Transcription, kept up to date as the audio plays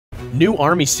New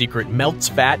Army secret melts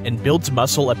fat and builds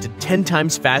muscle up to 10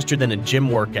 times faster than a gym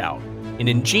workout. An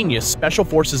ingenious Special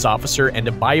Forces officer and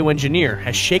a bioengineer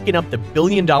has shaken up the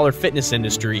billion-dollar fitness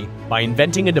industry by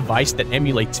inventing a device that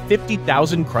emulates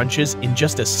 50,000 crunches in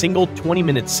just a single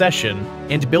 20-minute session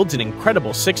and builds an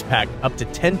incredible six-pack up to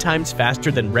 10 times faster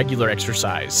than regular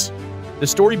exercise. The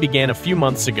story began a few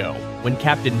months ago when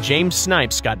Captain James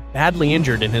Snipes got badly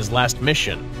injured in his last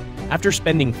mission. After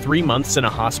spending 3 months in a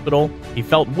hospital, he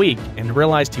felt weak and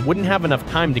realized he wouldn't have enough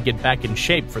time to get back in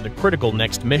shape for the critical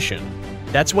next mission.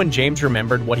 That's when James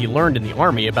remembered what he learned in the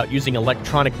Army about using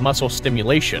electronic muscle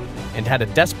stimulation and had a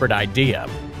desperate idea.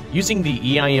 Using the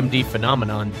EIMD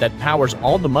phenomenon that powers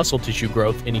all the muscle tissue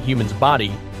growth in a human's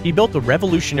body, he built a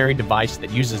revolutionary device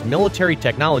that uses military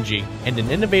technology and an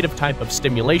innovative type of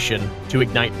stimulation to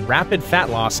ignite rapid fat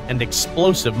loss and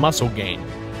explosive muscle gain.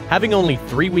 Having only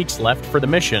 3 weeks left for the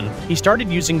mission, he started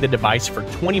using the device for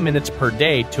 20 minutes per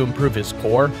day to improve his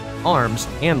core, arms,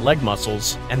 and leg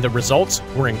muscles, and the results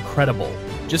were incredible.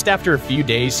 Just after a few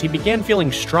days, he began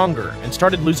feeling stronger and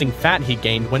started losing fat he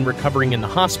gained when recovering in the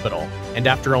hospital. And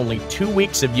after only 2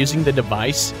 weeks of using the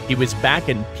device, he was back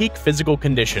in peak physical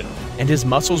condition, and his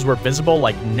muscles were visible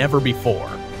like never before.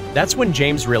 That's when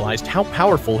James realized how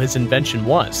powerful his invention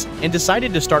was and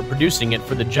decided to start producing it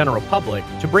for the general public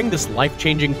to bring this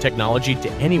life-changing technology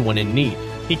to anyone in need.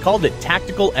 He called it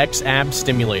Tactical X Abs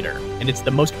Stimulator, and it's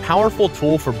the most powerful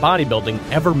tool for bodybuilding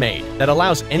ever made that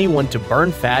allows anyone to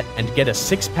burn fat and get a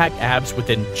six-pack abs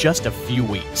within just a few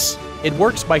weeks. It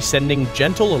works by sending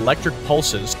gentle electric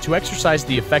pulses to exercise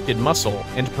the affected muscle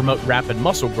and promote rapid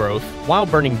muscle growth while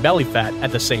burning belly fat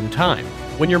at the same time.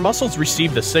 When your muscles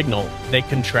receive the signal, they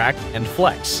contract and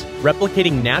flex,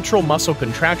 replicating natural muscle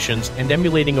contractions and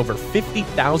emulating over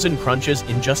 50,000 crunches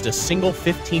in just a single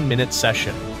 15-minute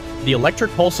session. The electric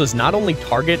pulses not only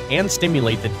target and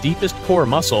stimulate the deepest core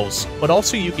muscles, but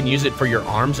also you can use it for your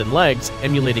arms and legs,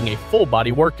 emulating a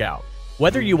full-body workout.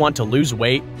 Whether you want to lose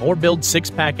weight or build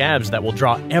six-pack abs that will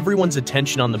draw everyone's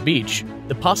attention on the beach,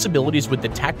 the possibilities with the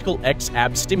Tactical X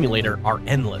Abs Stimulator are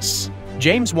endless.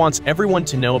 James wants everyone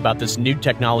to know about this new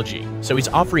technology, so he's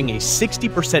offering a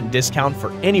 60% discount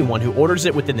for anyone who orders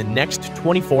it within the next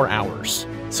 24 hours.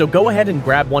 So go ahead and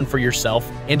grab one for yourself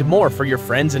and more for your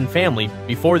friends and family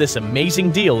before this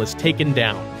amazing deal is taken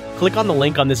down. Click on the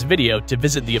link on this video to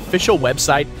visit the official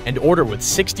website and order with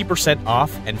 60%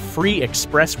 off and free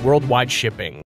express worldwide shipping.